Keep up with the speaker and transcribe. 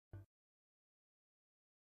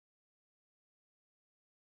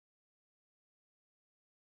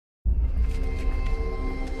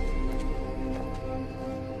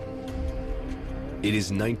It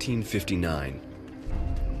is 1959.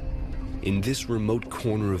 In this remote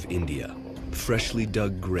corner of India, freshly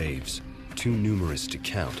dug graves, too numerous to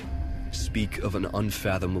count, speak of an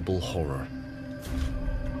unfathomable horror.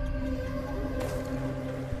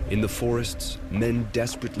 In the forests, men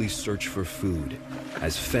desperately search for food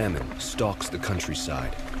as famine stalks the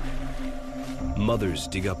countryside. Mothers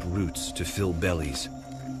dig up roots to fill bellies.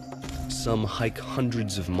 Some hike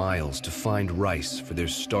hundreds of miles to find rice for their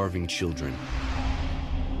starving children.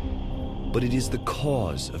 But it is the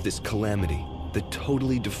cause of this calamity that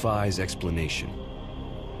totally defies explanation.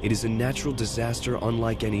 It is a natural disaster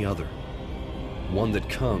unlike any other. One that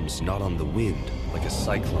comes not on the wind, like a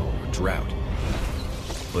cyclone or drought,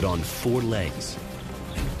 but on four legs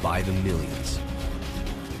and by the millions.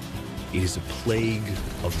 It is a plague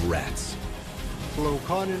of rats.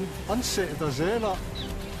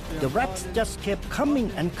 The rats just kept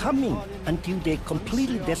coming and coming until they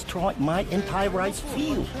completely destroyed my entire rice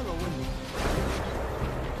field.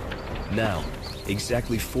 Now,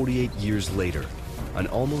 exactly 48 years later, an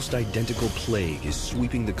almost identical plague is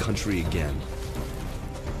sweeping the country again.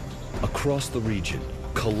 Across the region,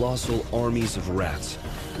 colossal armies of rats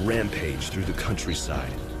rampage through the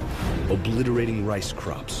countryside, obliterating rice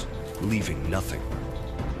crops, leaving nothing.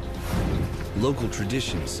 Local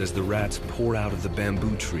tradition says the rats pour out of the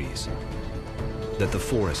bamboo trees, that the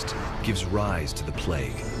forest gives rise to the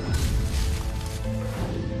plague.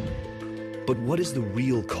 But what is the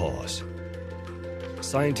real cause?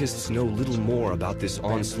 Scientists know little more about this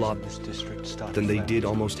onslaught than they did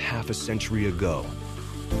almost half a century ago.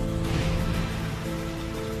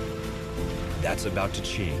 That's about to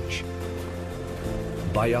change.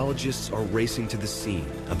 Biologists are racing to the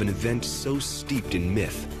scene of an event so steeped in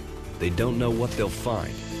myth, they don't know what they'll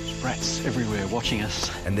find. There's rats everywhere watching us.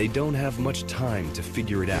 And they don't have much time to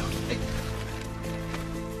figure it out.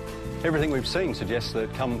 Everything we've seen suggests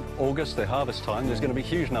that come August, their harvest time, there's going to be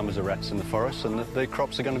huge numbers of rats in the forest and that their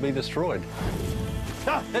crops are going to be destroyed.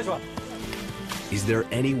 Ah, there's one. Is there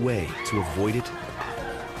any way to avoid it?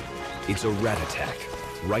 It's a rat attack,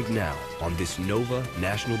 right now on this Nova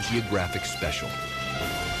National Geographic special.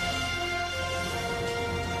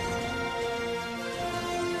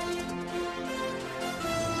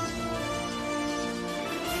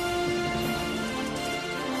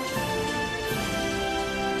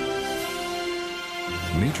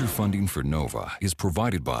 Major funding for NOVA is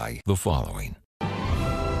provided by the following.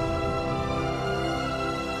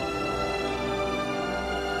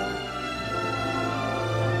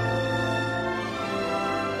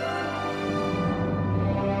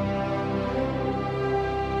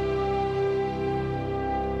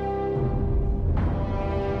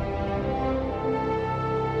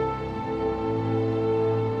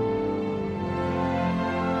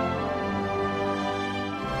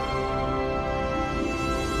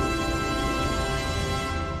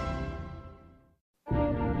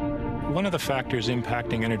 One of the factors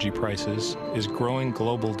impacting energy prices is growing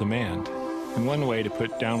global demand. And one way to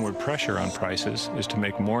put downward pressure on prices is to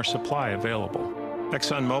make more supply available.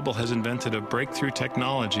 ExxonMobil has invented a breakthrough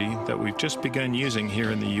technology that we've just begun using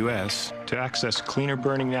here in the U.S. to access cleaner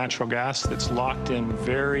burning natural gas that's locked in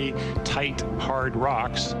very tight, hard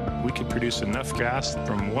rocks. We could produce enough gas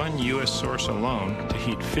from one U.S. source alone to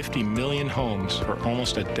heat 50 million homes for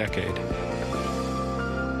almost a decade.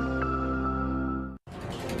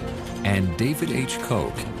 And David H.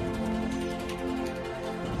 Koch.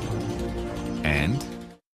 And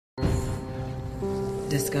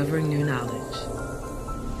Discovering New Knowledge.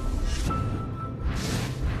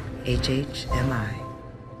 HHMI.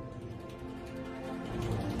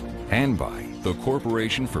 And by the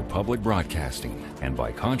Corporation for Public Broadcasting, and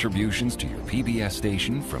by contributions to your PBS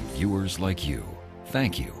station from viewers like you.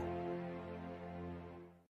 Thank you.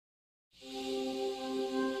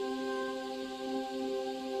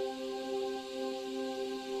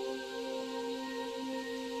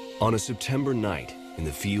 On a September night in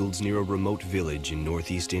the fields near a remote village in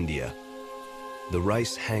northeast India, the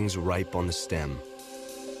rice hangs ripe on the stem.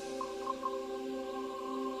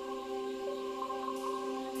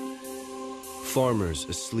 Farmers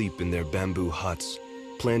asleep in their bamboo huts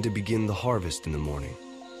plan to begin the harvest in the morning.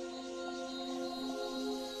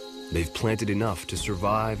 They've planted enough to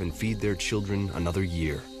survive and feed their children another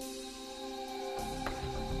year.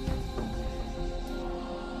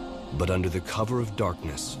 But under the cover of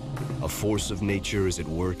darkness, a force of nature is at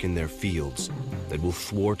work in their fields that will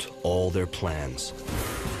thwart all their plans.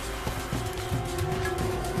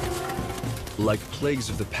 Like plagues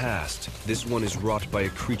of the past, this one is wrought by a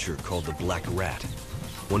creature called the black rat,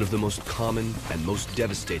 one of the most common and most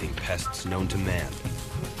devastating pests known to man.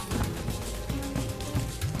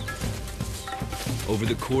 Over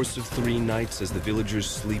the course of 3 nights, as the villagers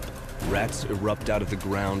sleep, rats erupt out of the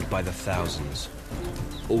ground by the thousands,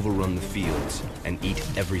 overrun the fields, and eat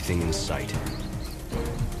everything in sight.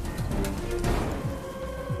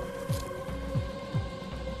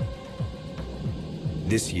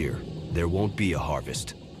 This year, there won't be a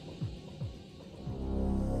harvest.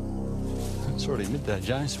 It's already midday,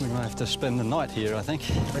 James. We may have to spend the night here, I think.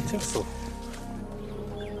 I think so.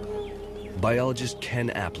 Biologist Ken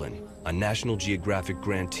Applin, a National Geographic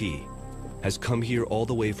grantee, has come here all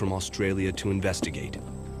the way from Australia to investigate.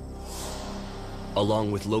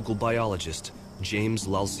 Along with local biologist James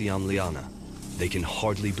Lalsiamliana, they can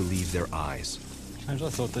hardly believe their eyes. James, I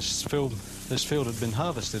thought this field had been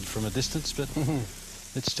harvested from a distance, but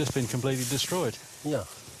it's just been completely destroyed. Yeah.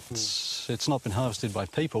 It's not been harvested by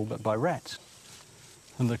people, but by rats.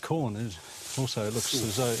 And the corn is also, it looks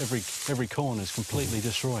as though every corn is completely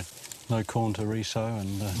destroyed. No corn to resow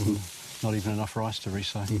and not even enough rice to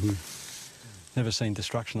resow. Never seen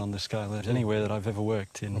destruction on this scale anywhere that I've ever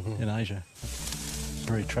worked in Asia.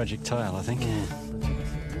 Very tragic tale, I think.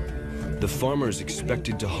 The farmers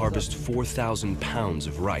expected to harvest 4,000 pounds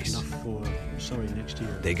of rice. Next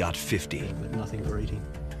year. They got 50. But nothing for eating.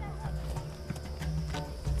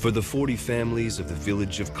 For the 40 families of the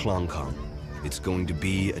village of Klongkong, it's going to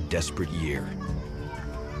be a desperate year.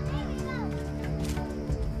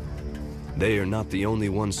 They are not the only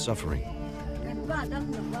ones suffering.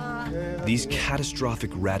 These catastrophic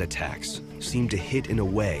rat attacks seem to hit in a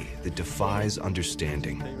way that defies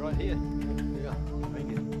understanding. Right here.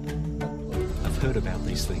 I've heard about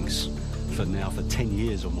these things for 10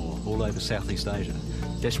 years or more, all over Southeast Asia.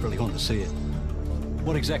 Desperately want to see it.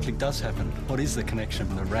 What exactly does happen? What is the connection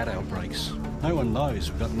with the rat outbreaks? No one knows.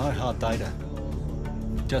 We've got no hard data.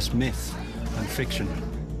 Just myth and fiction.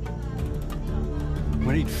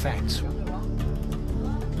 We need facts.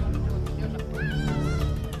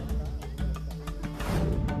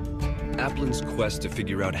 Applin's quest to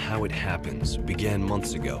figure out how it happens began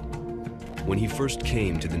months ago, when he first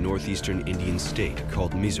came to the northeastern Indian state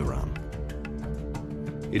called Mizoram.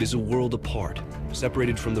 It is a world apart,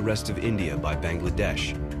 separated from the rest of India by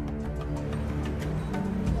Bangladesh.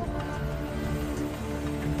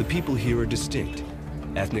 The people here are distinct,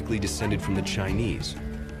 ethnically descended from the Chinese,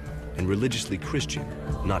 and religiously Christian,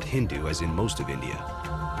 not Hindu as in most of India.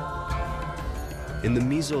 In the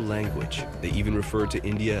Mizo language, they even refer to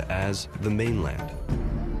India as the mainland.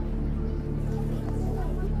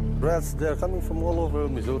 Rats, they're coming from all over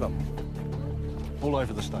Mizoram. All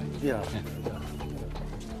over the state. Yeah.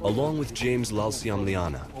 Along with James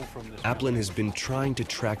Lalsiamliana, Applin has been trying to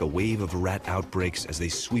track a wave of rat outbreaks as they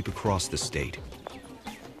sweep across the state.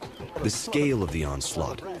 The scale of the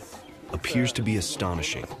onslaught appears to be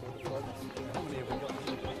astonishing.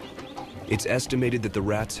 It's estimated that the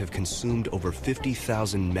rats have consumed over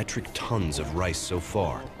 50,000 metric tons of rice so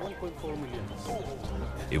far.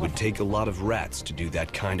 It would take a lot of rats to do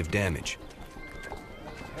that kind of damage.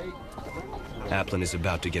 Applin is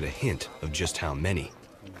about to get a hint of just how many.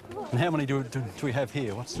 And how many do we have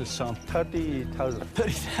here? What's this? 30,000.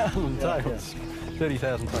 30,000 tails.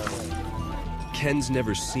 30,000 tails. Ken's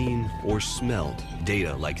never seen or smelled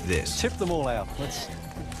data like this. Tip them all out. Let's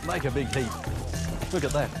make a big heap. Look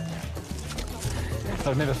at that.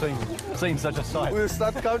 I've never seen such a sight. We'll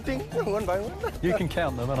start counting one by one. You can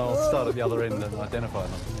count them and I'll start at the other end and identify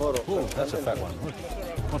them. Oh, that's a fat one. Look.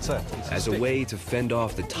 What's that? As a way to fend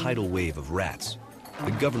off the tidal wave of rats,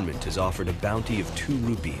 the government has offered a bounty of 2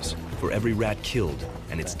 rupees for every rat killed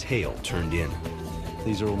and its tail turned in.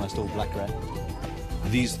 These are almost all black rat.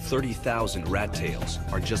 These 30,000 rat tails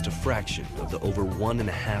are just a fraction of the over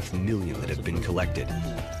 1.5 million that have been collected.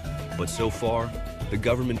 But so far, the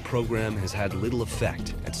government program has had little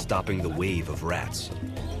effect at stopping the wave of rats.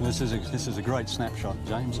 This is a great snapshot,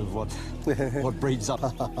 James, of what breeds up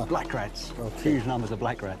black rats. Huge numbers of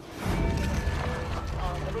black rat.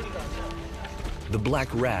 The black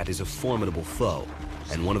rat is a formidable foe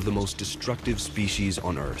and one of the most destructive species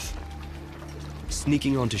on Earth.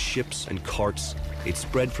 Sneaking onto ships and carts, it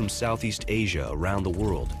spread from Southeast Asia around the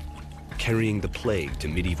world, carrying the plague to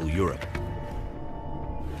medieval Europe.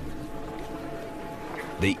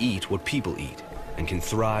 They eat what people eat and can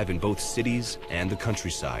thrive in both cities and the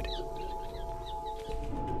countryside.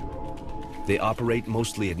 They operate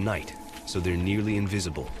mostly at night, so they're nearly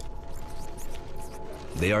invisible.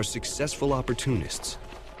 They are successful opportunists,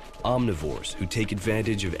 omnivores who take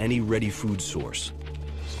advantage of any ready food source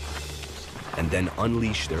and then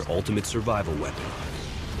unleash their ultimate survival weapon: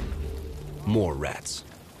 more rats.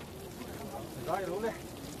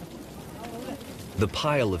 The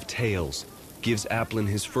pile of tails gives Applin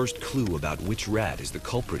his first clue about which rat is the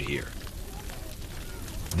culprit here.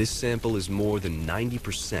 This sample is more than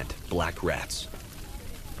 90% black rats.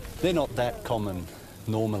 They're not that common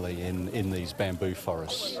normally in these bamboo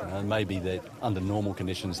forests. Maybe that under normal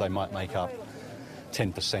conditions they might make up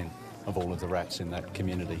 10% of all of the rats in that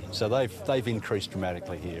community. So they've increased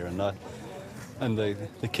dramatically here, and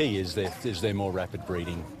the key is their more rapid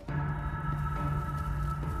breeding.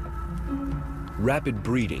 Rapid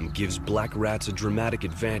breeding gives black rats a dramatic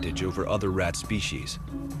advantage over other rat species.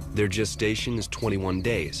 Their gestation is 21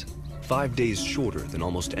 days, 5 days shorter than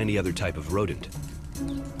almost any other type of rodent.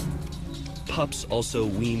 Pups also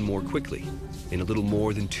wean more quickly, in a little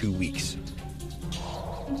more than 2 weeks.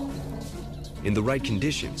 In the right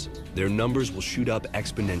conditions, their numbers will shoot up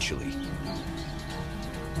exponentially.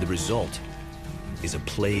 The result is a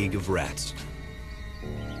plague of rats.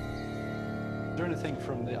 Is there anything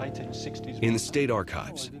from the 1860s? In the state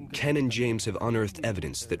archives, Ken and James have unearthed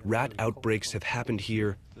evidence that rat outbreaks have happened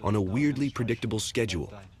here on a weirdly predictable schedule.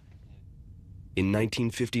 In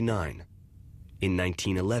 1959, in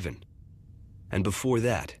 1911, and before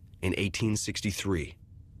that, in 1863.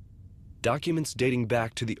 Documents dating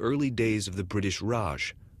back to the early days of the British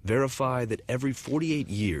Raj verify that every 48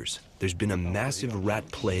 years, there's been a massive rat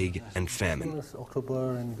plague and famine.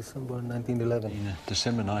 October and December 1911. In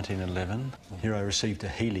December 1911, here I received a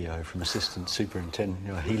helio from Assistant Superintendent.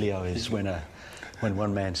 You know, a helio is when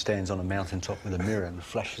one man stands on a mountaintop with a mirror and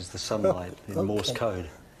flashes the sunlight in Morse code.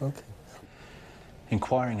 Okay.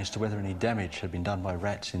 Inquiring as to whether any damage had been done by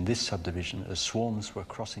rats in this subdivision as swarms were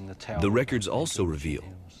crossing the tower. The records also reveal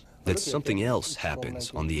that something else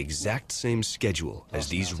happens on the exact same schedule as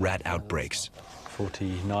these rat outbreaks.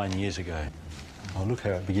 49 years ago. Oh, look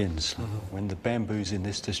how it begins. When the bamboos in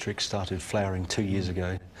this district started flowering 2 years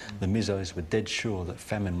ago, the Mizos were dead sure that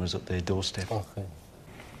famine was at their doorstep. Okay.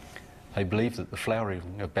 They believe that the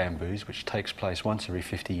flowering of bamboos, which takes place once every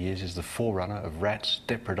 50 years, is the forerunner of rats'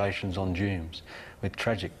 depredations on dunes, with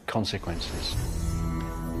tragic consequences.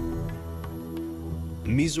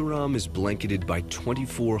 Mizoram is blanketed by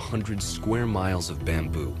 2,400 square miles of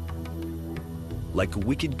bamboo. Like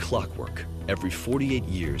wicked clockwork, every 48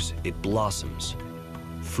 years it blossoms,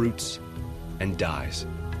 fruits, and dies.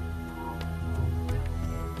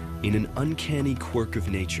 In an uncanny quirk of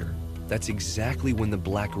nature, that's exactly when the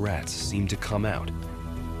black rats seem to come out.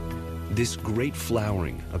 This great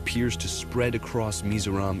flowering appears to spread across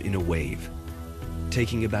Mizoram in a wave,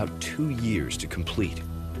 taking about 2 years to complete.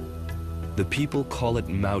 The people call it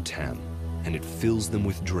Mautam, and it fills them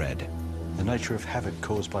with dread. The nature of havoc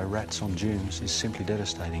caused by rats on dunes is simply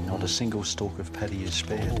devastating. Not a single stalk of paddy is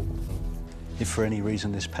spared. If for any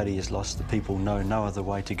reason this paddy is lost, the people know no other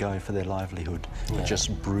way to go for their livelihood, but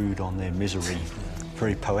just brood on their misery.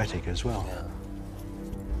 Very poetic as well.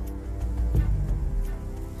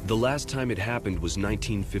 The last time it happened was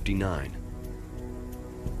 1959.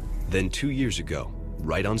 Then 2 years ago,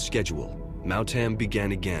 right on schedule, Mautam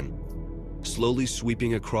began again, slowly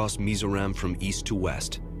sweeping across Mizoram from east to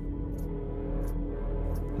west.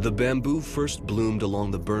 The bamboo first bloomed along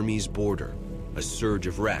the Burmese border. A surge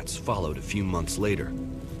of rats followed a few months later.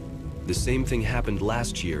 The same thing happened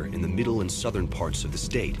last year in the middle and southern parts of the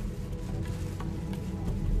state.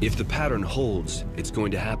 If the pattern holds, it's going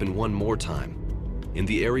to happen one more time, in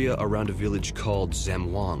the area around a village called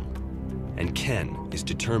Zamwang. And Ken is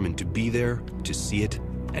determined to be there, to see it,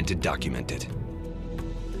 and to document it.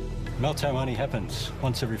 Mautam only happens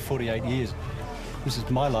once every 48 years. This is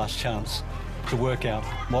my last chance to work out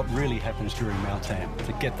what really happens during Mautam,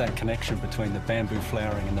 to get that connection between the bamboo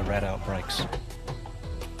flowering and the rat outbreaks.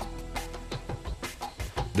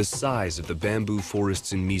 The size of the bamboo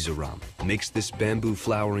forests in Mizoram makes this bamboo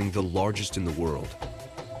flowering the largest in the world.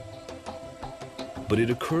 But it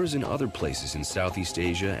occurs in other places in Southeast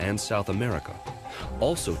Asia and South America,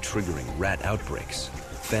 also triggering rat outbreaks,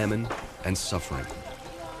 famine, and suffering.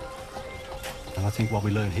 And I think what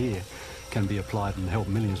we learn here can be applied and help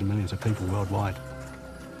millions and millions of people worldwide.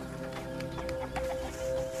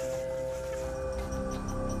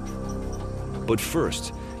 But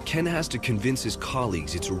first, Ken has to convince his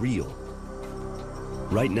colleagues it's real.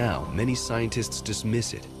 Right now, many scientists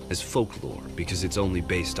dismiss it as folklore because it's only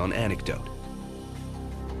based on anecdote.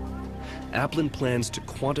 Applin plans to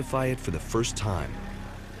quantify it for the first time,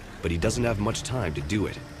 but he doesn't have much time to do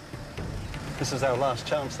it. This is our last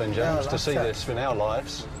chance then, James, to see this in our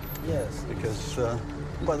lives. Yes. Because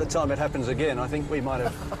by the time it happens again, I think we might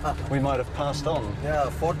have passed on. Yeah,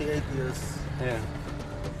 48 years. Yeah.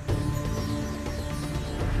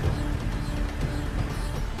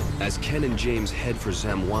 As Ken and James head for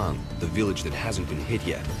Zamwang, the village that hasn't been hit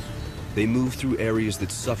yet, they move through areas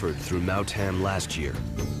that suffered through Mautam last year.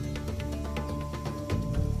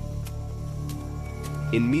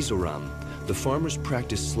 In Mizoram, the farmers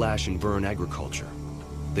practice slash and burn agriculture.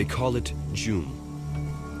 They call it jum.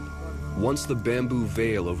 Once the bamboo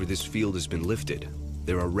veil over this field has been lifted,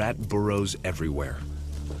 there are rat burrows everywhere.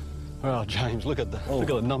 Well, James, look at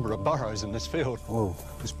the number of burrows in this field. Oh,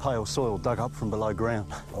 This pale soil dug up from below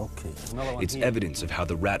ground. okay. Another one It's here. evidence of how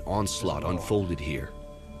the rat onslaught unfolded here.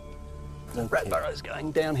 Rat burrows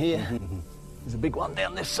going down here. There's a big one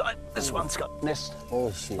down this side. This one's got nest,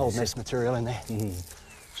 Oh, shit. old nest material in there.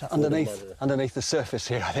 So underneath the surface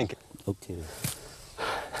here, I think. Okay.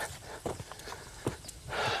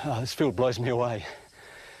 Oh, this field blows me away.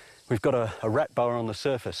 We've got a rat burrow on the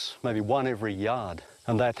surface, maybe one every yard.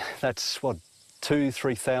 And that's what,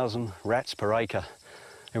 2,000-3,000 rats per acre.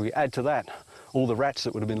 And we add to that all the rats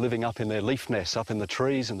that would have been living up in their leaf nests, up in the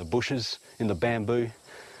trees and the bushes, in the bamboo.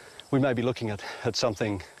 We may be looking at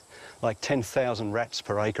something like 10,000 rats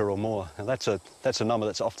per acre or more. And that's a number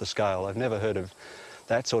that's off the scale. I've never heard of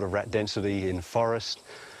that sort of rat density in forest,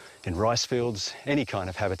 in rice fields, any kind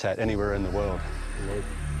of habitat anywhere in the world.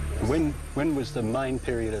 When was the main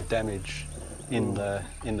period of damage in the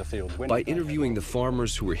field? By interviewing the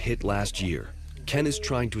farmers who were hit last year, Ken is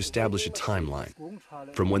trying to establish a timeline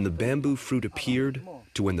from when the bamboo fruit appeared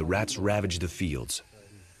to when the rats ravaged the fields.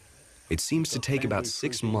 It seems to take about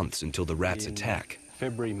 6 months until the rats attack.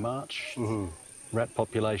 February, March, rat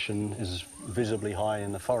population is visibly high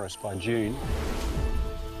in the forest by June.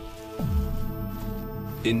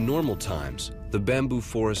 In normal times, the bamboo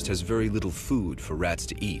forest has very little food for rats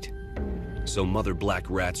to eat, so mother black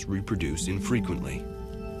rats reproduce infrequently.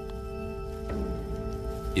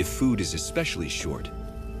 If food is especially short,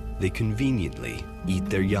 they conveniently eat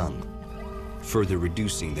their young, further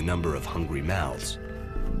reducing the number of hungry mouths.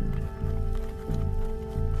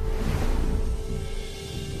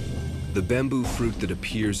 The bamboo fruit that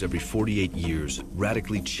appears every 48 years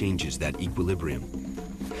radically changes that equilibrium.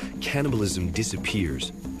 Cannibalism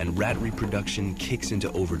disappears and rat reproduction kicks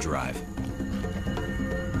into overdrive.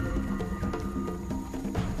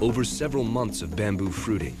 Over several months of bamboo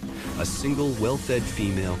fruiting, a single well-fed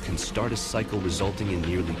female can start a cycle resulting in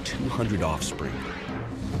nearly 200 offspring.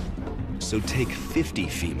 So take 50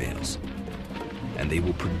 females, and they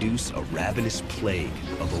will produce a ravenous plague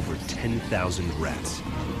of over 10,000 rats.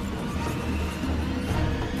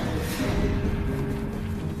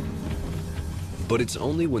 But it's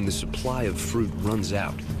only when the supply of fruit runs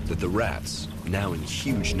out that the rats, now in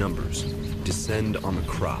huge numbers, descend on the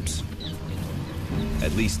crops.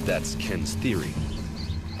 At least that's Ken's theory.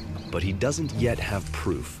 But he doesn't yet have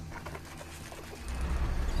proof.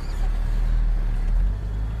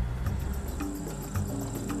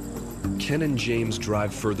 Ken and James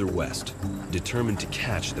drive further west, determined to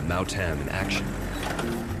catch the Mautam in action.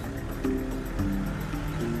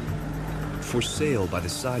 For sale by the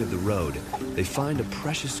side of the road, they find a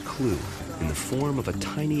precious clue in the form of a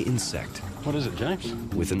tiny insect. What is it, James?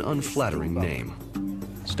 With an unflattering name.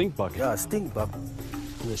 Stink bug. Yeah, stink bug.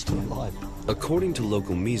 They're still alive. According to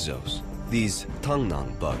local Mizos, these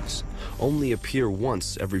tangnang bugs only appear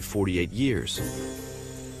once every 48 years,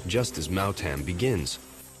 just as Mautam begins.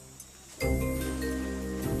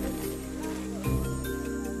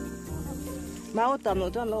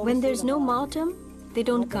 When there's no Mautam, they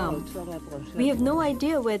don't come. We have no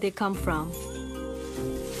idea where they come from.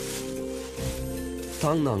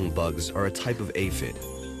 Tangnang bugs are a type of aphid,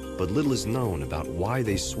 but little is known about why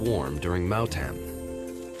they swarm during Mautam.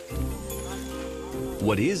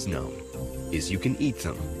 What is known is you can eat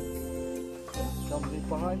them.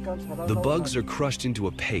 The bugs are crushed into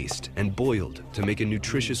a paste and boiled to make a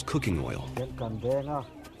nutritious cooking oil.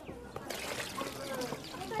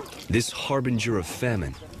 This harbinger of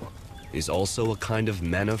famine is also a kind of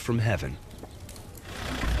manna from heaven.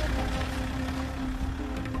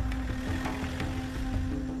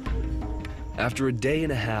 After a day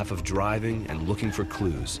and a half of driving and looking for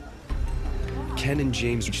clues, Ken and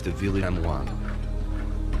James reach the village of Amwan.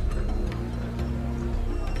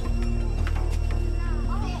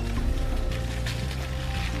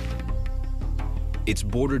 It's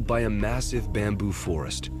bordered by a massive bamboo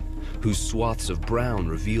forest, whose swaths of brown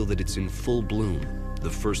reveal that it's in full bloom, the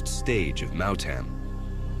first stage of Mautam.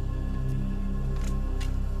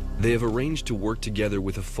 They have arranged to work together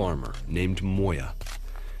with a farmer named Moya,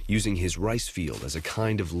 using his rice field as a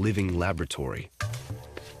kind of living laboratory.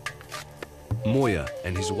 Moya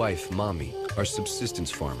and his wife, Mami, are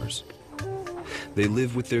subsistence farmers. They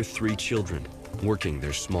live with their 3 children, working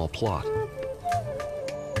their small plot.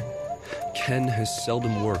 Ken has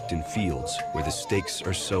seldom worked in fields where the stakes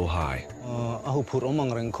are so high.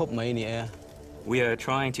 We are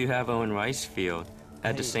trying to have our own rice field,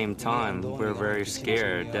 At the same time, we're very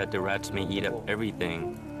scared that the rats may eat up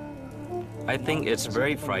everything. I think it's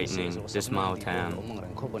very frightening, this Maotam.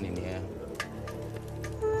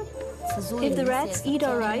 If the rats eat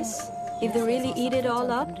our rice, if they really eat it all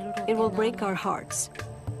up, it will break our hearts.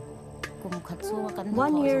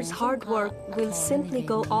 1 year's hard work will simply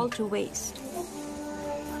go all to waste.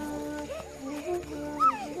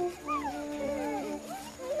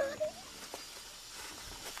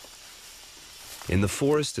 In the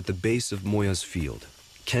forest at the base of Moya's field,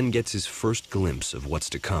 Ken gets his first glimpse of what's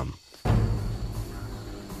to come.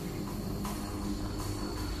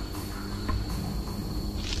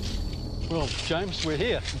 Well, James, we're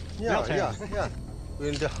here. Yeah. We're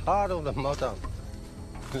in the heart of the mountain.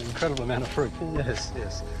 An incredible amount of fruit. Yes.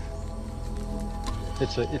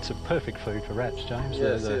 It's a perfect food for rats, James.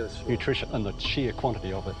 Yes, the sure. nutrition and the sheer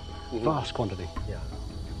quantity of it. Vast quantity. Yeah.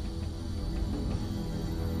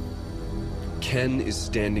 Ken is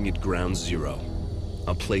standing at ground zero,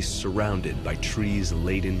 a place surrounded by trees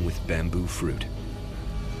laden with bamboo fruit.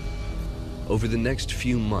 Over the next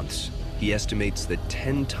few months, he estimates that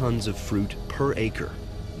 10 tons of fruit per acre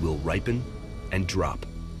will ripen and drop.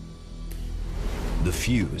 The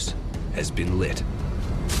fuse has been lit.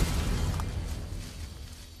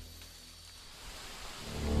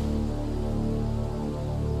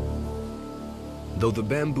 Though the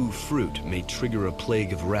bamboo fruit may trigger a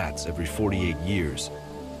plague of rats every 48 years,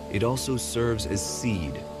 it also serves as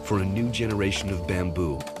seed for a new generation of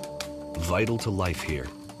bamboo, vital to life here.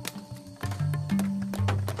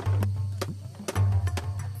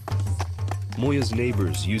 Moya's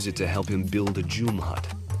neighbors use it to help him build a jum hut,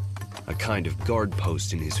 a kind of guard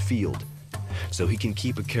post in his field, so he can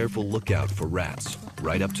keep a careful lookout for rats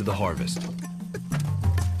right up to the harvest.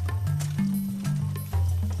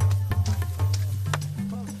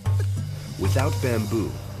 Without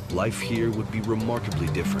bamboo, life here would be remarkably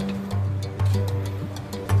different.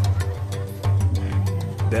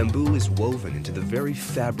 Bamboo is woven into the very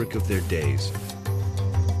fabric of their days.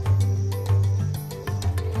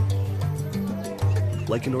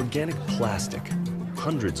 Like an organic plastic,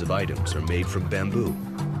 hundreds of items are made from bamboo.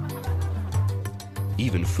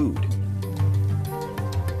 Even food.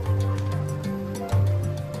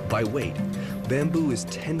 By weight, bamboo is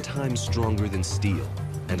 10 times stronger than steel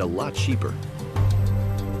and a lot cheaper.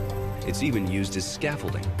 It's even used as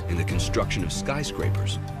scaffolding in the construction of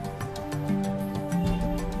skyscrapers.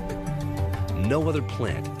 No other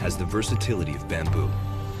plant has the versatility of bamboo.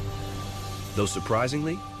 Though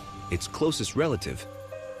surprisingly, its closest relative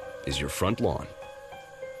is your front lawn.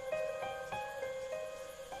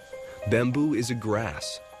 Bamboo is a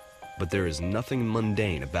grass, but there is nothing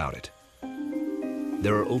mundane about it.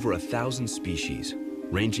 There are over 1,000 species,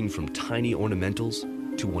 ranging from tiny ornamentals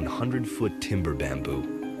to 100-foot timber bamboo.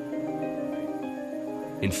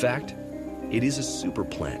 In fact, it is a super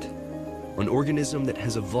plant, an organism that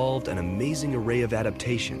has evolved an amazing array of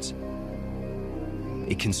adaptations.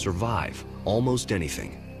 It can survive almost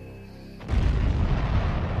anything.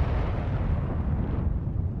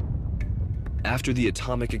 After the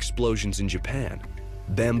atomic explosions in Japan,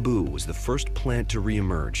 bamboo was the first plant to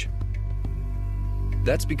re-emerge.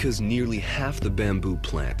 That's because nearly half the bamboo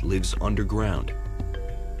plant lives underground.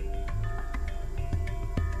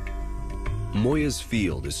 Moya's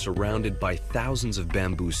field is surrounded by thousands of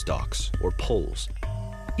bamboo stalks, or poles,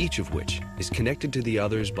 each of which is connected to the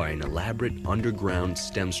others by an elaborate underground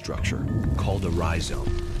stem structure called a rhizome.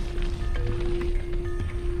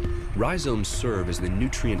 Rhizomes serve as the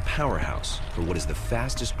nutrient powerhouse for what is the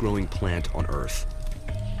fastest growing plant on Earth.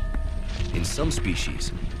 In some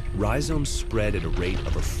species, rhizomes spread at a rate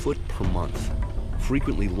of a foot per month,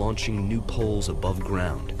 frequently launching new poles above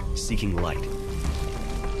ground, seeking light.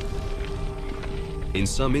 In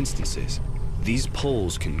some instances, these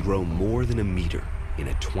poles can grow more than a meter in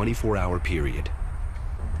a 24-hour period.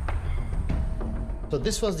 So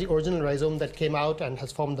this was the original rhizome that came out and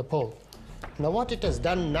has formed the pole. Now what it has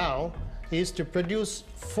done now is to produce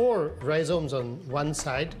 4 rhizomes on one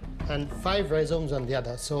side and 5 rhizomes on the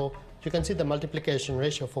other. So you can see the multiplication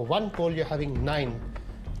ratio. For one pole, you're having 9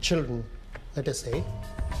 children, let us say.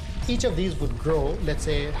 Each of these would grow, let's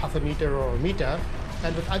say, half a meter or a meter,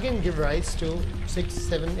 and would again give rise to 6,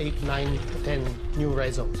 7, 8, 9, 10 new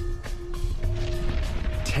rhizomes.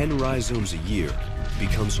 10 rhizomes a year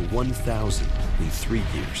becomes 1,000 in 3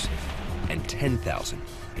 years, and 10,000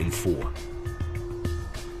 in 4.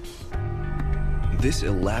 This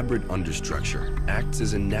elaborate understructure acts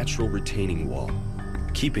as a natural retaining wall,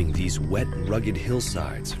 keeping these wet, rugged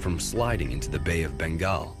hillsides from sliding into the Bay of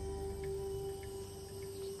Bengal.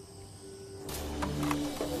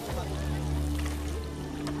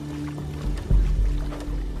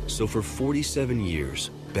 So for 47 years,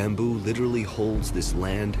 bamboo literally holds this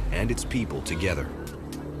land and its people together.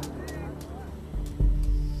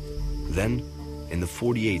 Then, in the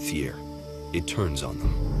 48th year, it turns on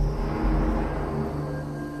them.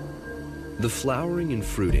 The flowering and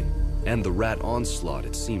fruiting, and the rat onslaught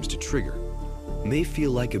it seems to trigger, may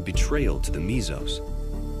feel like a betrayal to the mesos,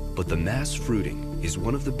 but the mass fruiting is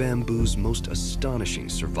one of the bamboo's most astonishing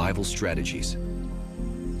survival strategies.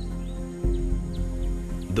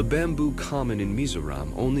 The bamboo common in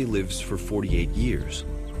Mizoram only lives for 48 years.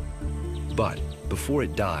 But before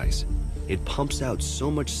it dies, it pumps out so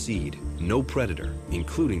much seed, no predator,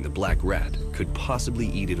 including the black rat, could possibly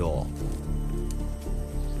eat it all.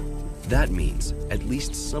 That means at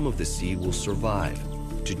least some of the seed will survive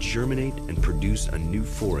to germinate and produce a new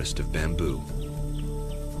forest of bamboo.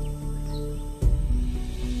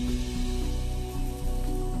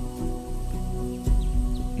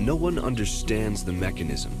 No one understands the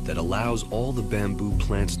mechanism that allows all the bamboo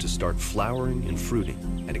plants to start flowering and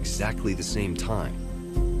fruiting at exactly the same time,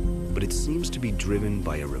 but it seems to be driven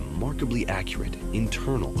by a remarkably accurate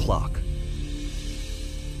internal clock.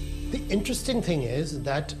 The interesting thing is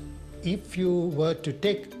that if you were to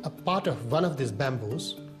take a part of one of these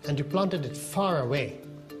bamboos and you planted it far away,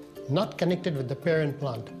 not connected with the parent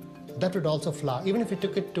plant, that would also flower. Even if you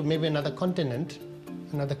took it to maybe another continent,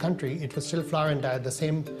 another country, it would still flower and die at the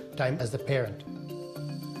same time as the parent.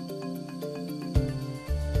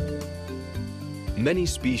 Many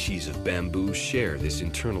species of bamboo share this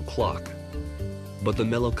internal clock, but the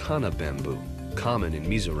Melocana bamboo, common in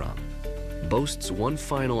Mizoram, boasts one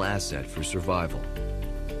final asset for survival.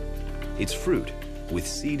 Its fruit, with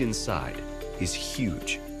seed inside, is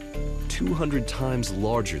huge, 200 times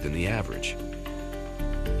larger than the average.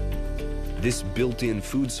 This built-in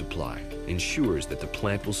food supply ensures that the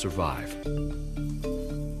plant will survive.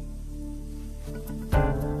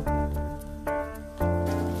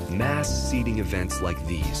 Mass seeding events like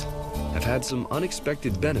these have had some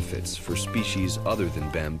unexpected benefits for species other than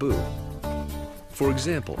bamboo. For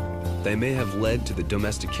example, they may have led to the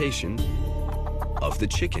domestication of the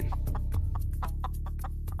chicken.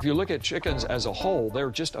 If you look at chickens as a whole,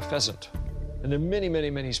 they're just a pheasant. And there are many, many,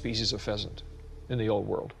 many species of pheasant in the old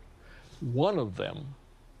world. One of them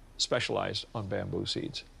specialized on bamboo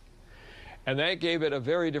seeds. And that gave it a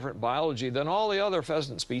very different biology than all the other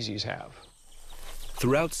pheasant species have.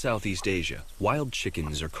 Throughout Southeast Asia, wild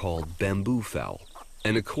chickens are called bamboo fowl.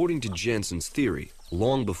 And according to Jensen's theory,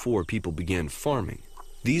 long before people began farming,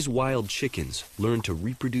 these wild chickens learned to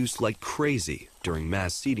reproduce like crazy during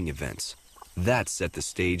mass seeding events. That set the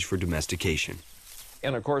stage for domestication.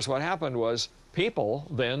 And of course, what happened was people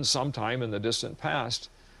then, sometime in the distant past,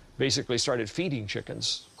 basically started feeding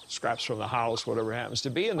chickens, scraps from the house, whatever it happens to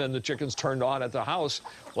be, and then the chickens turned on at the house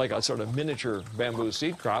like a sort of miniature bamboo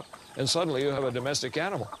seed crop, and suddenly you have a domestic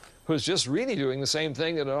animal who's just really doing the same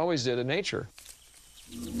thing that it always did in nature.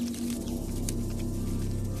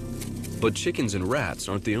 But chickens and rats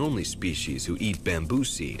aren't the only species who eat bamboo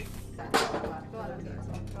seed.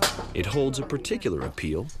 It holds a particular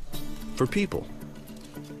appeal for people.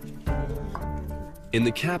 In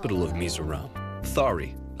the capital of Mizoram,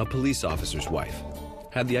 Thari, a police officer's wife,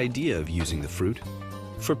 had the idea of using the fruit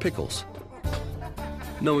for pickles.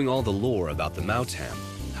 Knowing all the lore about the Mautam,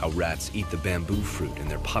 how rats eat the bamboo fruit and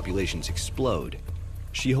their populations explode,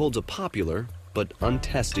 she holds a popular but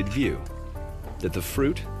untested view that the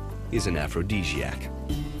fruit is an aphrodisiac.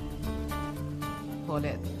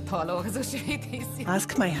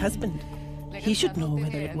 Ask my husband. He should know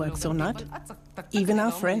whether it works or not. Even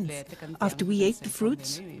our friends. After we ate the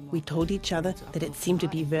fruits, we told each other that it seemed to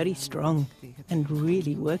be very strong and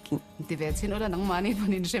really working.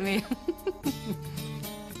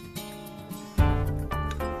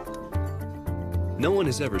 No one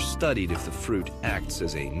has ever studied if the fruit acts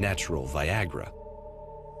as a natural Viagra.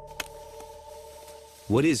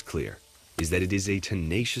 What is clear is that it is a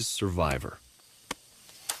tenacious survivor.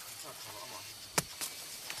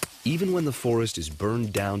 Even when the forest is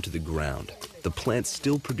burned down to the ground, the plant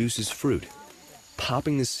still produces fruit,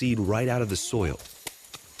 popping the seed right out of the soil,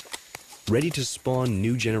 ready to spawn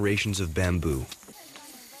new generations of bamboo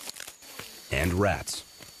and rats.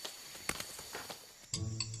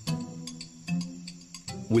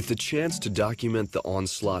 With the chance to document the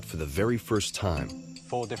onslaught for the very first time,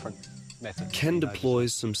 4 different methods. Ken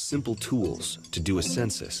deploys some simple tools to do a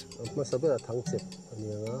census.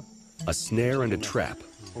 A snare and a trap.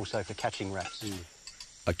 Also for catching rats.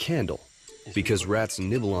 A candle, because rats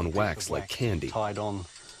nibble on wax like candy. Tied on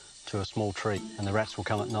to a small tree, and the rats will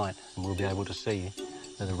come at night, and we'll be able to see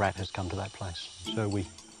that the rat has come to that place. So we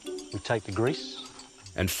take the grease.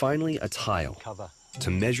 And finally, a tile, to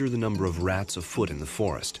measure the number of rats afoot in the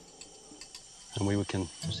forest. And we can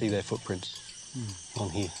see their footprints on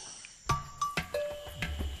here.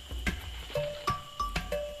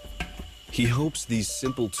 He hopes these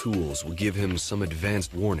simple tools will give him some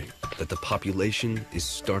advanced warning that the population is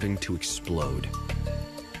starting to explode.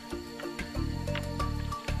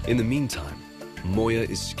 In the meantime, Moya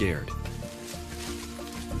is scared.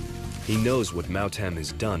 He knows what Mautam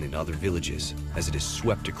has done in other villages as it has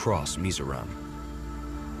swept across Mizoram.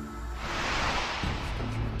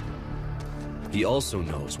 He also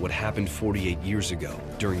knows what happened 48 years ago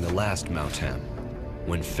during the last Mautam,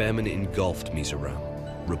 when famine engulfed Mizoram,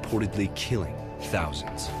 reportedly killing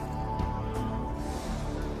thousands.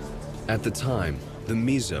 At the time, the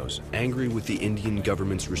Mizos, angry with the Indian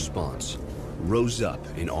government's response, rose up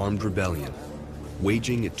in armed rebellion,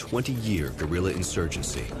 waging a 20-year guerrilla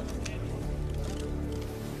insurgency.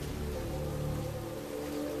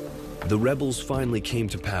 The rebels finally came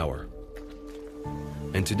to power,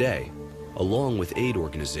 and today, along with aid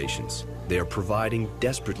organizations, they are providing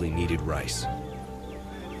desperately needed rice.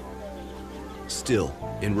 Still,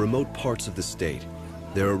 in remote parts of the state,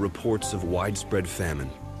 there are reports of widespread famine,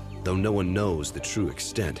 though no one knows the true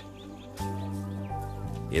extent.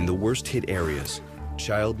 In the worst-hit areas,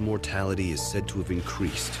 child mortality is said to have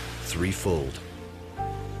increased threefold.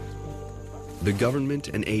 The government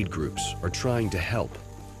and aid groups are trying to help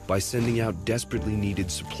by sending out desperately needed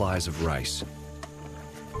supplies of rice.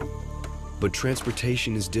 But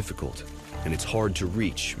transportation is difficult, and it's hard to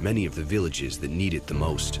reach many of the villages that need it the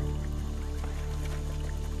most.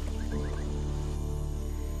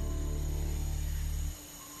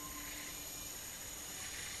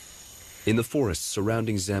 In the forests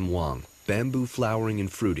surrounding Zamwang, bamboo flowering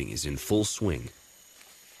and fruiting is in full swing.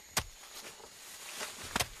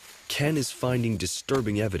 Ken is finding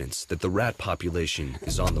disturbing evidence that the rat population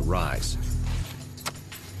is on the rise.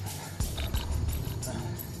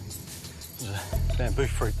 There's a bamboo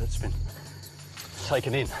fruit that's been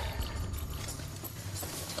taken in.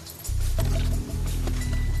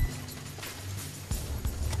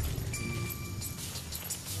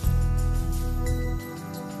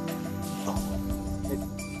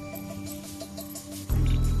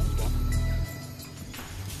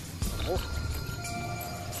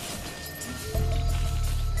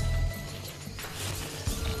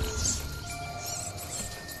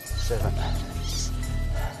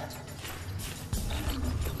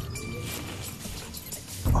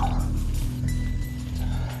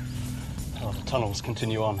 Tunnels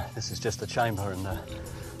continue on. This is just a chamber, and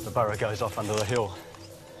the burrow goes off under the hill.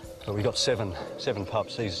 But we got seven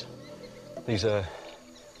pups. These are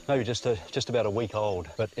maybe just about a week old.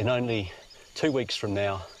 But in only 2 weeks from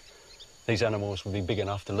now, these animals will be big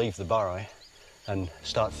enough to leave the burrow and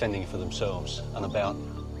start fending for themselves. And about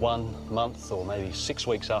 1 month or maybe 6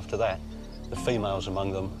 weeks after that, the females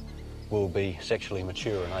among them will be sexually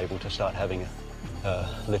mature and able to start having a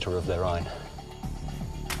litter of their own.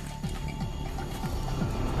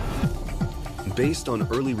 Based on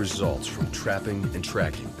early results from trapping and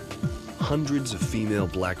tracking, hundreds of female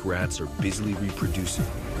black rats are busily reproducing,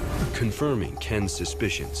 confirming Ken's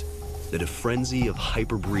suspicions that a frenzy of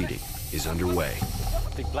hyperbreeding is underway.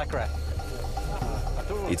 Big black rat.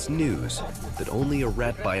 It's news that only a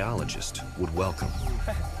rat biologist would welcome.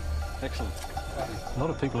 Excellent. A lot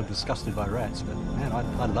of people are disgusted by rats, but man,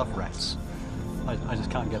 I love rats. I just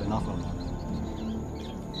can't get enough of them.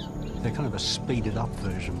 They're kind of a speeded up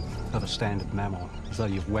version of a standard mammal, as though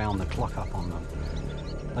you've wound the clock up on them.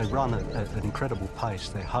 They run at an incredible pace.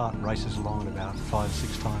 Their heart races along at about 5 or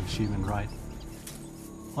 6 times human rate.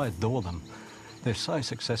 I adore them. They're so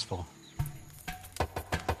successful.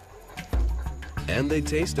 And they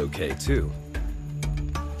taste okay, too.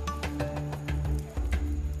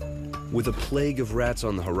 With a plague of rats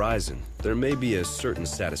on the horizon, there may be a certain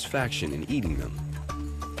satisfaction in eating them,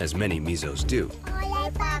 as many Mizos do.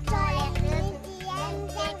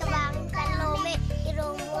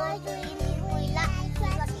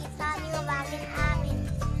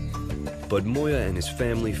 But Moya and his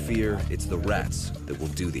family fear it's the rats that will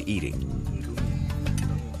do the eating.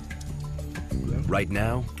 Right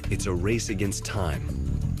now, it's a race against time.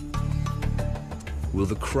 Will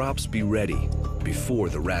the crops be ready before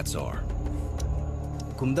the rats are?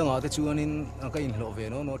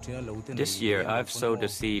 This year, I've sowed the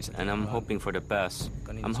seeds and I'm hoping for the best.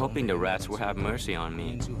 I'm hoping the rats will have mercy on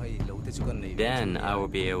me. Then I will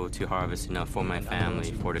be able to harvest enough for my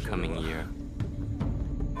family for the coming year.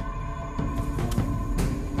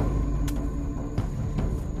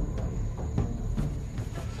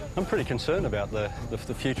 I'm pretty concerned about the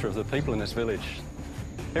future of the people in this village.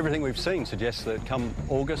 Everything we've seen suggests that come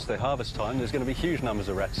August, their harvest time, there's going to be huge numbers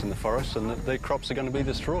of rats in the forest and that their crops are going to be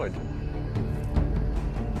destroyed.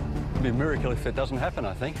 It'd be a miracle if it doesn't happen,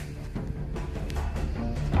 I think.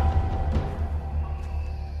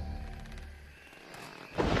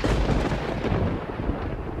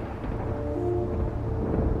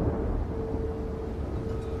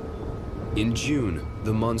 In June,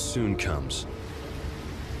 the monsoon comes.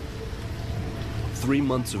 3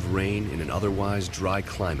 months of rain in an otherwise dry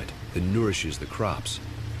climate that nourishes the crops.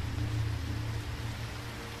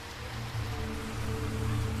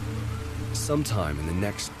 Sometime in the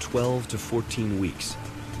next 12 to 14 weeks,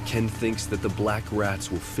 Ken thinks that the black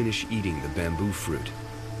rats will finish eating the bamboo fruit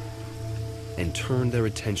and turn their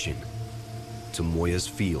attention to Moya's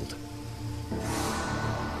field.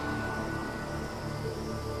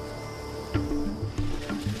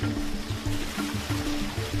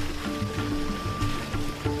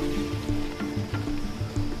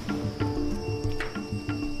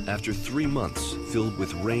 After 3 months filled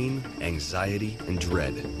with rain, anxiety, and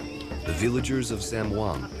dread, the villagers of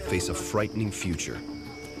Zamwang face a frightening future.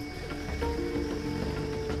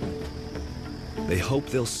 They hope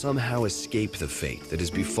they'll somehow escape the fate that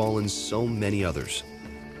has befallen so many others.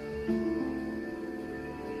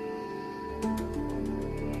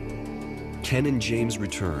 Ken and James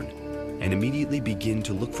return and immediately begin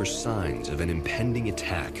to look for signs of an impending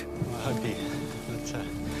attack. I hope that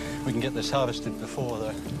we can get this harvested before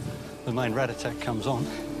the main rat attack comes on.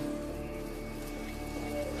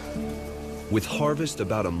 With harvest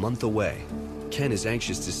about a month away, Ken is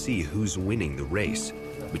anxious to see who's winning the race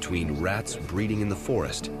between rats breeding in the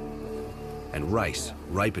forest and rice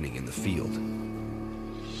ripening in the field.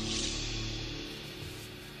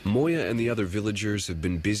 Moya and the other villagers have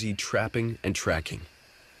been busy trapping and tracking,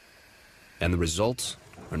 and the results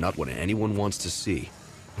are not what anyone wants to see.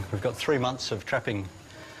 We've got 3 months of trapping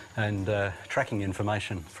and tracking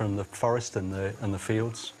information from the forest and the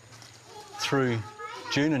fields. Through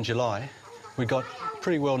June and July, we got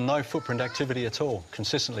pretty well no footprint activity at all,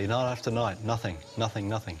 consistently, night after night, nothing.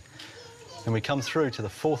 And we come through to the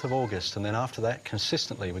 4th of August, and then after that,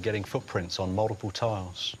 consistently, we're getting footprints on multiple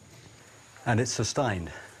tiles. And it's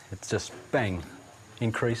sustained. It's just bang,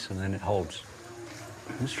 increase, and then it holds.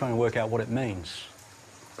 I'm just trying to work out what it means.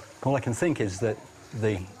 All I can think is that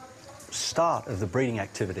the start of the breeding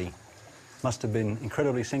activity must have been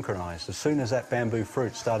incredibly synchronized. As soon as that bamboo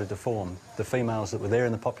fruit started to form, the females that were there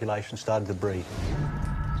in the population started to breed.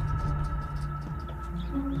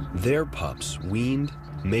 Their pups weaned,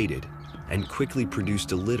 mated, and quickly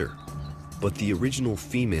produced a litter. But the original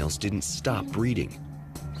females didn't stop breeding.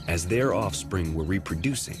 As their offspring were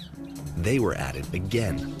reproducing, they were added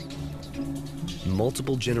again.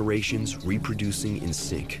 Multiple generations reproducing in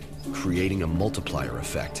sync, creating a multiplier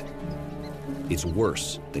effect. It's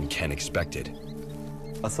worse than Ken expected.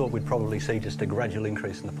 I thought we'd probably see just a gradual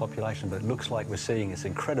increase in the population, but it looks like we're seeing this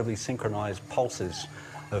incredibly synchronized pulses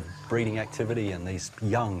of breeding activity and these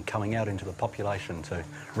young coming out into the population to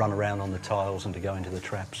run around on the tiles and to go into the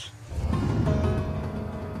traps.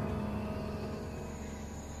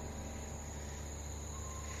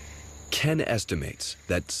 Ken estimates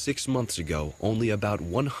that 6 months ago, only about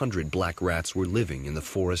 100 black rats were living in the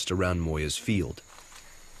forest around Moya's field.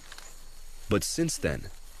 But since then,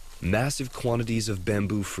 massive quantities of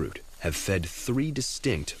bamboo fruit have fed 3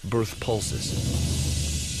 distinct birth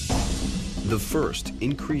pulses. The first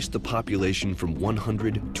increased the population from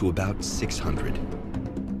 100 to about 600.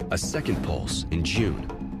 A second pulse in June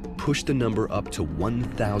pushed the number up to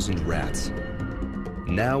 1,000 rats.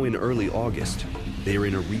 Now in early August, they are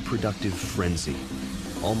in a reproductive frenzy,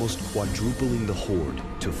 almost quadrupling the horde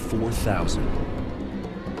to 4,000.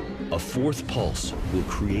 A fourth pulse will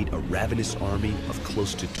create a ravenous army of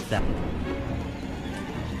close to 2,000.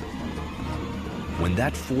 When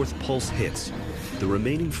that fourth pulse hits, the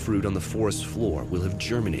remaining fruit on the forest floor will have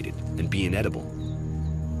germinated and be inedible.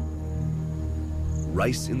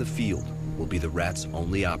 Rice in the field will be the rats'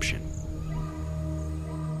 only option.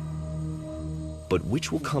 But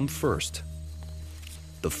which will come first?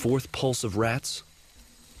 The fourth pulse of rats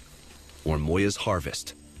or Moya's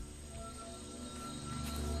harvest?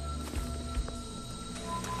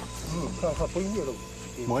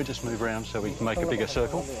 Might just move around so we can make a bigger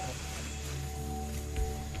circle.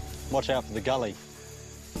 Watch out for the gully.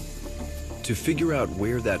 To figure out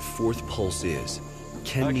where that fourth pulse is,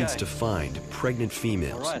 Ken needs to find pregnant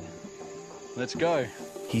females. All right, let's go.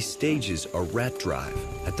 He stages a rat drive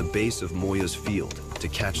at the base of Moya's field to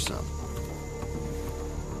catch some.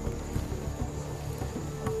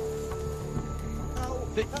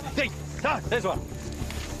 There's one.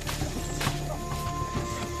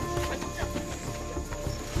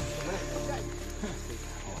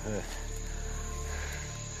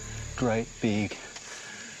 great big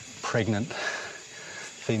pregnant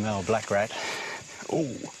female black rat. Oh,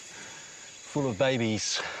 full of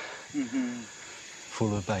babies.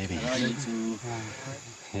 Full of babies.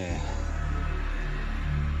 Yeah.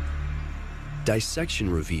 Dissection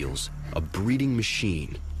reveals a breeding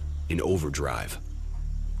machine in overdrive.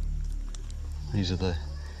 These are the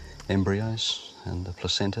embryos and the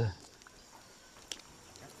placenta.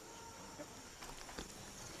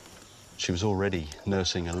 She was already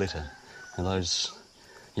nursing a litter, and those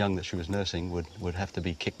young that she was nursing would have to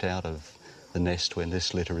be kicked out of the nest when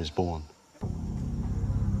this litter is born.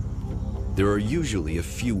 There are usually a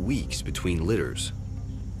few weeks between litters.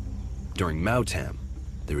 During Mautam,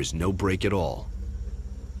 there is no break at all.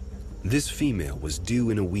 This female was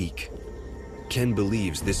due in a week. Ken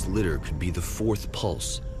believes this litter could be the fourth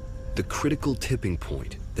pulse, the critical tipping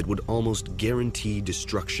point that would almost guarantee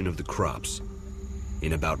destruction of the crops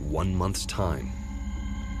in about 1 month's time.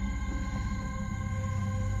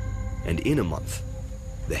 And in a month,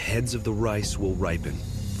 the heads of the rice will ripen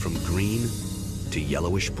from green to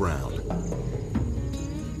yellowish brown.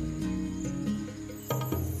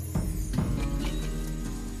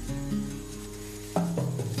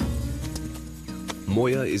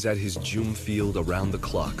 Moya is at his jum field around the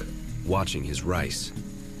clock, watching his rice.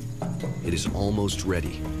 It is almost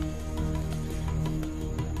ready.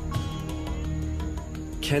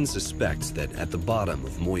 Ken suspects that at the bottom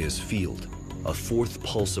of Moya's field, a fourth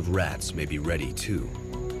pulse of rats may be ready too.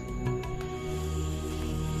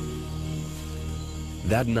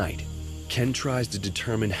 That night, Ken tries to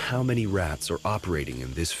determine how many rats are operating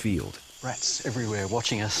in this field. Rats everywhere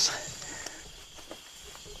watching us.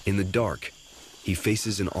 In the dark, he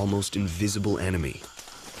faces an almost invisible enemy.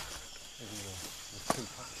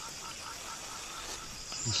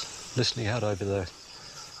 Listening out over the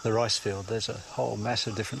rice field, there's a whole mass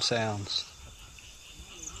of different sounds.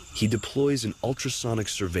 He deploys an ultrasonic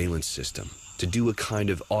surveillance system to do a kind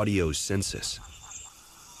of audio census.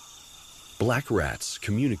 Black rats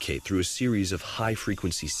communicate through a series of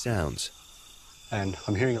high-frequency sounds. And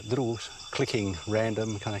I'm hearing little clicking,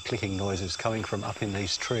 random kind of clicking noises coming from up in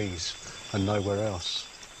these trees and nowhere else.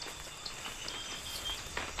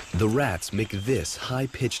 The rats make this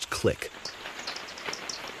high-pitched click.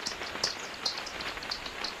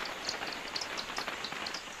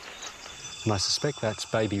 And I suspect that's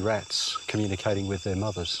baby rats communicating with their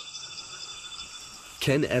mothers.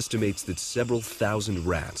 Ken estimates that several thousand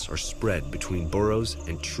rats are spread between burrows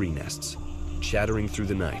and tree nests, chattering through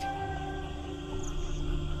the night.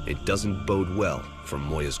 It doesn't bode well for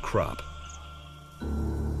Moya's crop.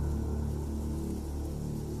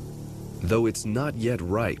 Though it's not yet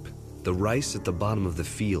ripe, the rice at the bottom of the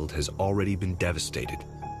field has already been devastated.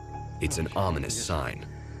 It's an ominous sign.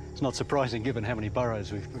 It's not surprising given how many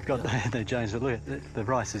burrows we've got there, James. But look, the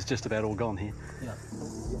rice is just about all gone here. Yeah.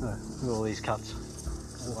 Look at all these cuts.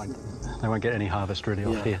 They won't get any harvest really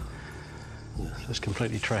off here. Yeah. Just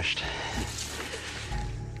completely trashed.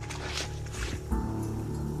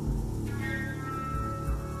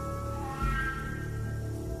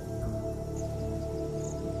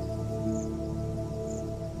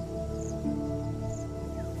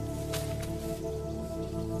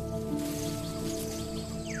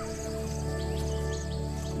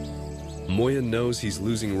 Moya knows he's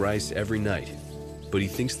losing rice every night, but he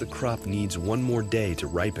thinks the crop needs one more day to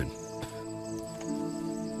ripen.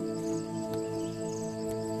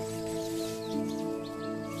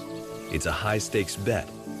 It's a high-stakes bet,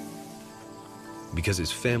 because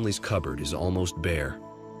his family's cupboard is almost bare.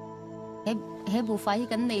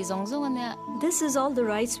 This is all the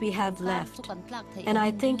rice we have left, and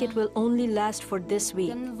I think it will only last for this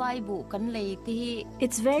week.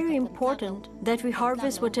 It's very important that we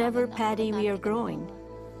harvest whatever paddy we are growing.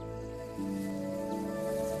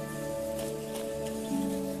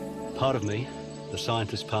 Part of me, the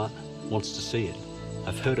scientist part, wants to see it.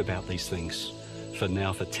 I've heard about these things for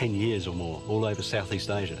 10 years or more, all over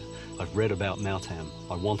Southeast Asia. I've read about Mautam.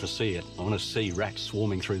 I want to see it. I want to see rats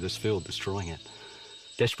swarming through this field, destroying it.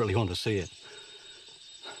 Desperately want to see it.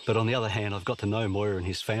 But on the other hand, I've got to know Moya and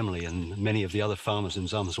his family and many of the other farmers in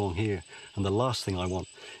Zamzwang here. And the last thing I want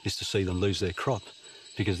is to see them lose their crop,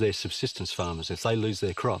 because they're subsistence farmers. If they lose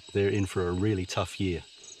their crop, they're in for a really tough year.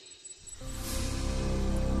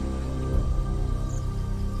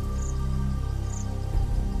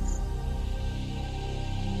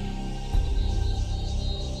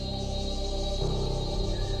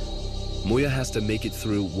 Moya has to make it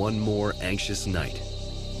through one more anxious night.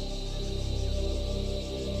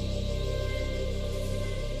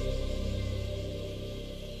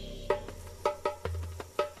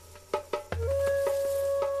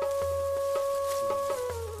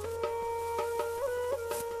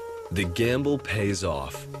 The gamble pays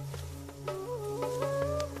off.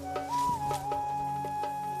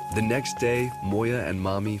 The next day, Moya and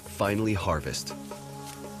Mommy finally harvest,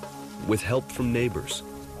 with help from neighbors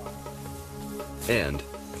and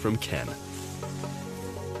from Ken.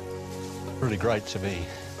 Really great to be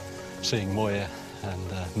seeing Moya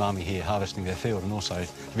and Mommy here harvesting their field, and also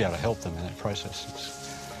to be able to help them in that process.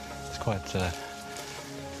 It's quite,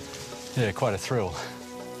 yeah, quite a thrill.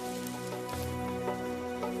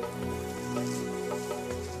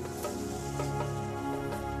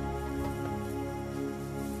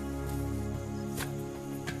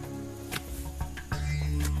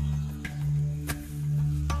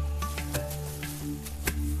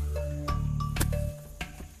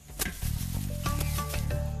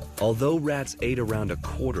 Although rats ate around a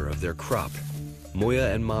quarter of their crop,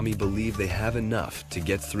 Moya and Mommy believe they have enough to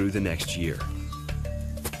get through the next year.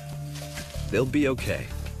 They'll be okay.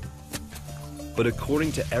 But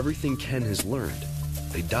according to everything Ken has learned,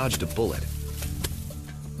 they dodged a bullet.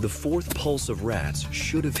 The fourth pulse of rats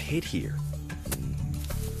should have hit here.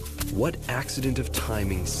 What accident of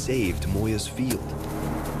timing saved Moya's field?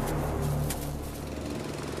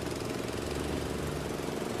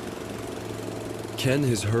 Ken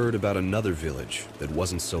has heard about another village that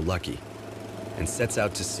wasn't so lucky and sets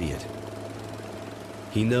out to see it.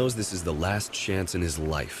 He knows this is the last chance in his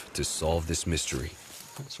life to solve this mystery.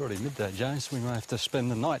 It's already midday, James. We may have to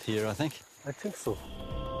spend the night here, I think. I think so.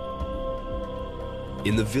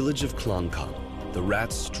 In the village of Klangkang, the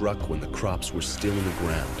rats struck when the crops were still in the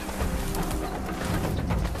ground.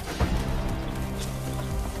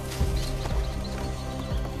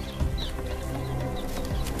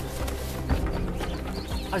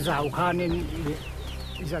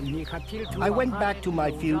 I went back to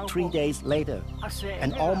my field 3 days later,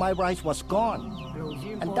 and all my rice was gone.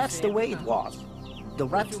 And that's the way it was. The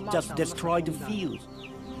rats just destroyed the fields.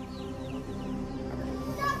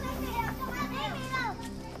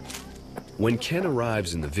 When Ken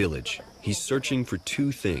arrives in the village, he's searching for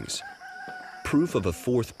two things: proof of a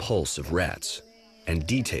fourth pulse of rats, and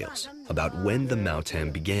details about when the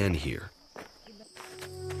Mautam began here.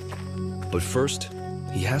 But first,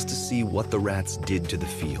 he has to see what the rats did to the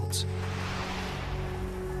fields.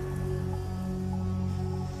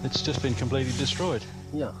 It's just been completely destroyed.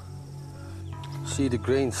 Yeah. See the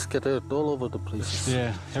grain scattered all over the place.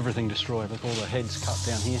 Yeah, everything destroyed. Look, all the heads cut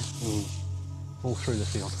down here, all through the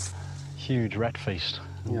field. Huge rat feast.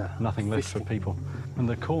 Yeah. Nothing left for people. And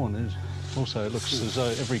the corn is also, it looks as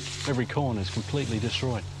though every corn is completely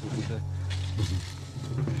destroyed.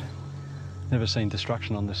 Never seen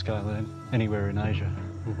destruction on this scale anywhere in Asia.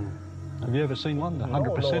 Have you ever seen one?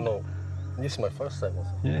 100%? No. This is my first time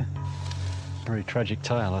also. Yeah. Very tragic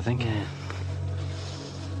tale, I think.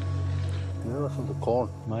 Yeah, from the corn.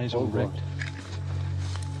 Maize all wrecked.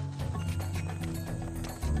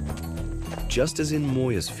 Just as in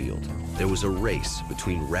Moya's field, there was a race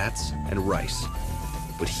between rats and rice.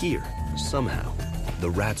 But here, somehow, the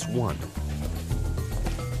rats won.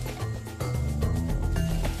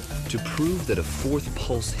 To prove that a fourth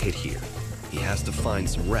pulse hit here, he has to find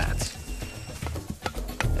some rats.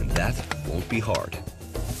 And that won't be hard.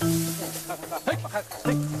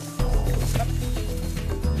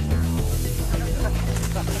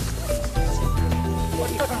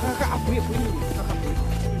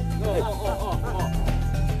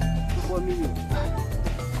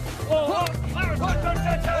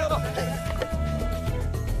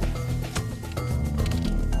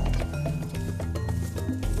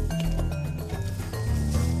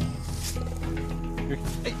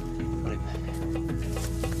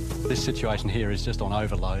 This situation here is just on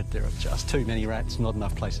overload. There are just too many rats, not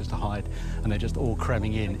enough places to hide, and they're just all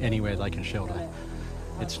cramming in anywhere they can shelter.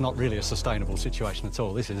 It's not really a sustainable situation at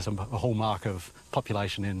all. This is a hallmark of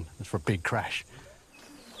population in for a big crash.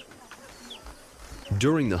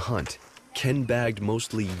 During the hunt, Ken bagged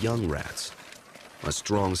mostly young rats, a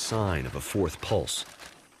strong sign of a fourth pulse.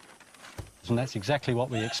 And that's exactly what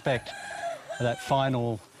we expect, that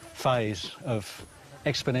final phase of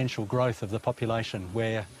exponential growth of the population,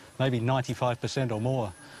 where maybe 95% or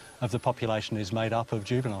more of the population is made up of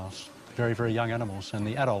juveniles, very, very young animals, and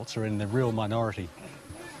the adults are in the real minority.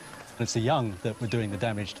 And it's the young that were doing the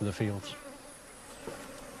damage to the fields.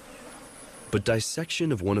 But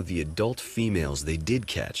dissection of one of the adult females they did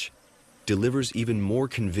catch delivers even more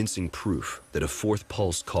convincing proof that a fourth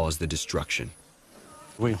pulse caused the destruction.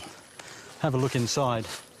 We'll have a look inside.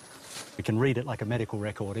 We can read it like a medical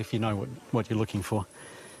record if you know what you're looking for.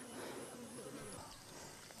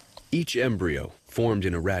 Each embryo formed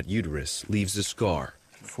in a rat uterus leaves a scar.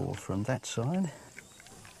 4 from that side.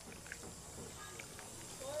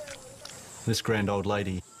 This grand old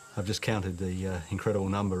lady I've just counted the incredible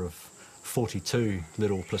number of 42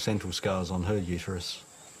 little placental scars on her uterus.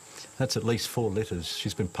 That's at least 4 litres.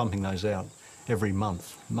 She's been pumping those out every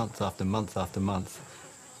month, month after month after month.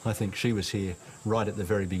 I think she was here right at the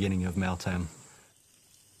very beginning of Maltam.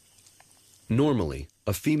 Normally,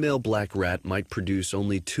 a female black rat might produce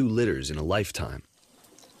only 2 litters in a lifetime.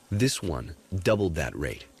 This one doubled that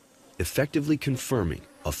rate, effectively confirming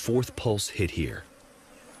a 4th pulse hit here.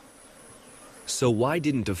 So why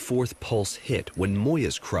didn't a 4th pulse hit when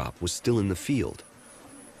Moya's crop was still in the field?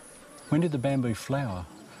 When did the bamboo flower?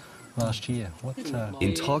 Last year.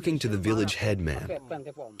 In talking to the village headman,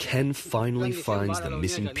 Ken finally finds the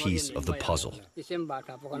missing piece of the puzzle.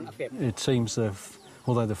 It seems that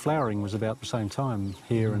although the flowering was about the same time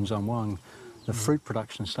here in Zamwang, the fruit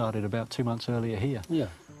production started about 2 months earlier here. Yeah.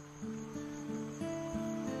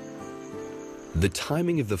 The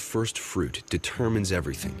timing of the first fruit determines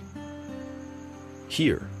everything.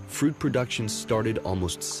 Here, fruit production started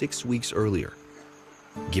almost 6 weeks earlier,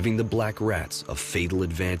 giving the black rats a fatal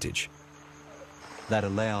advantage. That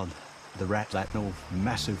allowed the rat, that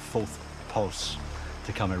massive 4th pulse,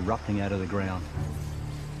 to come erupting out of the ground.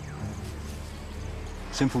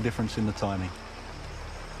 Simple difference in the timing.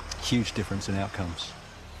 Huge difference in outcomes.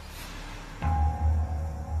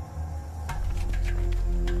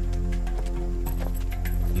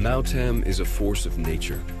 Maltam is a force of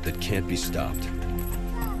nature that can't be stopped.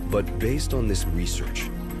 But based on this research,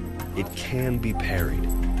 it can be parried.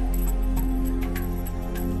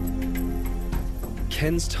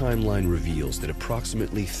 Ken's timeline reveals that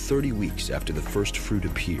approximately 30 weeks after the first fruit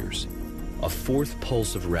appears, a 4th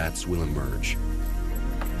pulse of rats will emerge.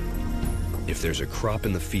 If there's a crop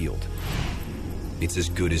in the field, it's as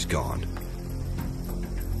good as gone.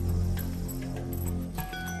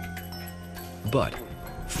 But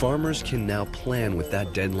farmers can now plan with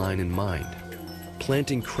that deadline in mind,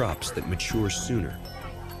 planting crops that mature sooner,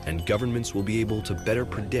 and governments will be able to better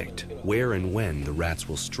predict where and when the rats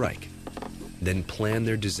will strike, then plan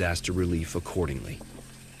their disaster relief accordingly.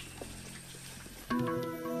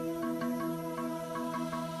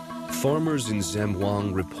 Farmers in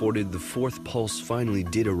Zamwang reported the 4th pulse finally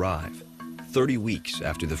did arrive, 30 weeks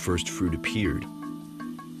after the first fruit appeared.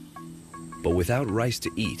 But without rice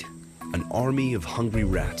to eat, an army of hungry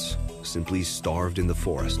rats simply starved in the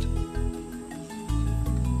forest.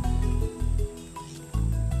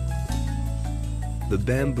 The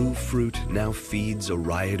bamboo fruit now feeds a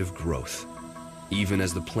riot of growth, even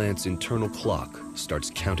as the plant's internal clock starts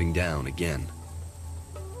counting down again.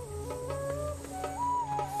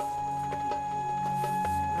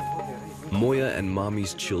 Moya and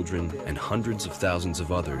Mommy's children and hundreds of thousands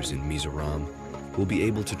of others in Mizoram will be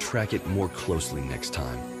able to track it more closely next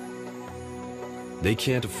time. They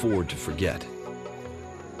can't afford to forget.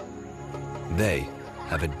 They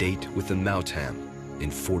have a date with the Maltam in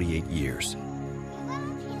 48 years.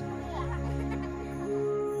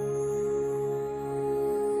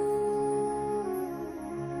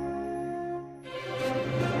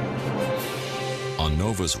 On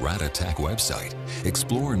NOVA's Rat Attack website,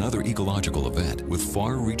 explore another ecological event with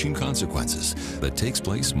far-reaching consequences that takes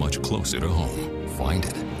place much closer to home. Find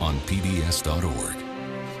it on PBS.org.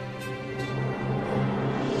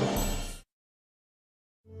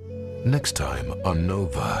 Next time on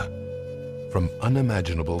NOVA, from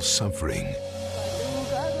unimaginable suffering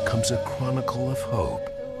comes a chronicle of hope.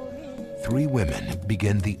 3 women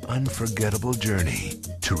begin the unforgettable journey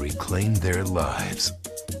to reclaim their lives.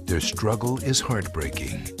 Their struggle is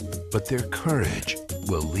heartbreaking, but their courage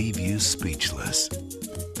will leave you speechless.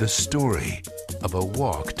 The story of a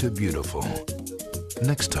walk to beautiful.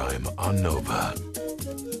 Next time on NOVA.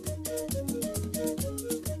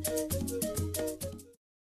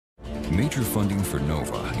 Major funding for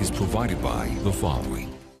NOVA is provided by the following.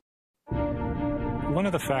 One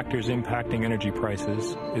of the factors impacting energy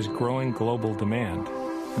prices is growing global demand.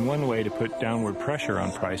 And one way to put downward pressure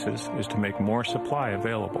on prices is to make more supply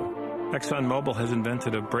available. ExxonMobil has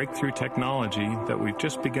invented a breakthrough technology that we've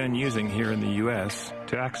just begun using here in the U.S.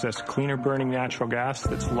 to access cleaner burning natural gas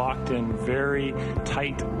that's locked in very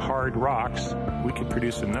tight, hard rocks. We could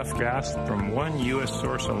produce enough gas from one U.S.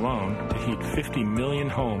 source alone to heat 50 million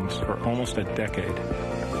homes for almost a decade.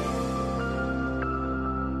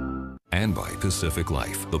 And by Pacific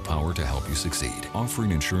Life, the power to help you succeed,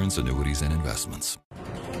 offering insurance, annuities, and investments.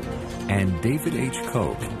 And David H.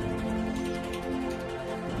 Koch.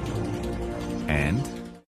 And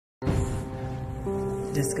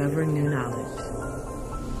discovering new knowledge.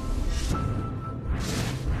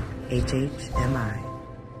 HHMI.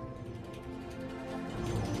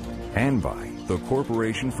 And by the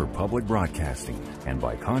Corporation for Public Broadcasting, and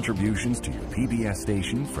by contributions to your PBS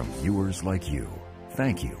station from viewers like you.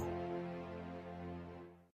 Thank you.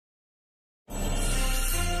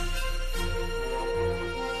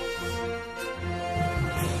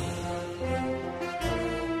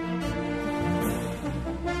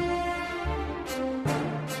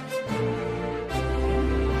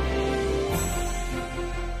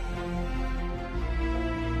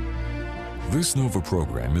 This NOVA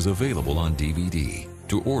program is available on DVD.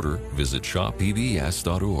 To order, visit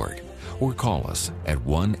shoppbs.org or call us at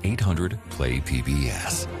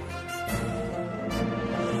 1-800-PLAY-PBS.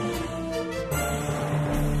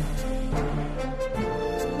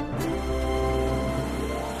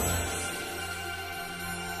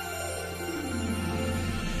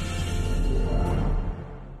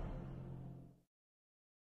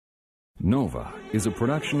 NOVA is a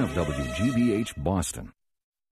production of WGBH Boston.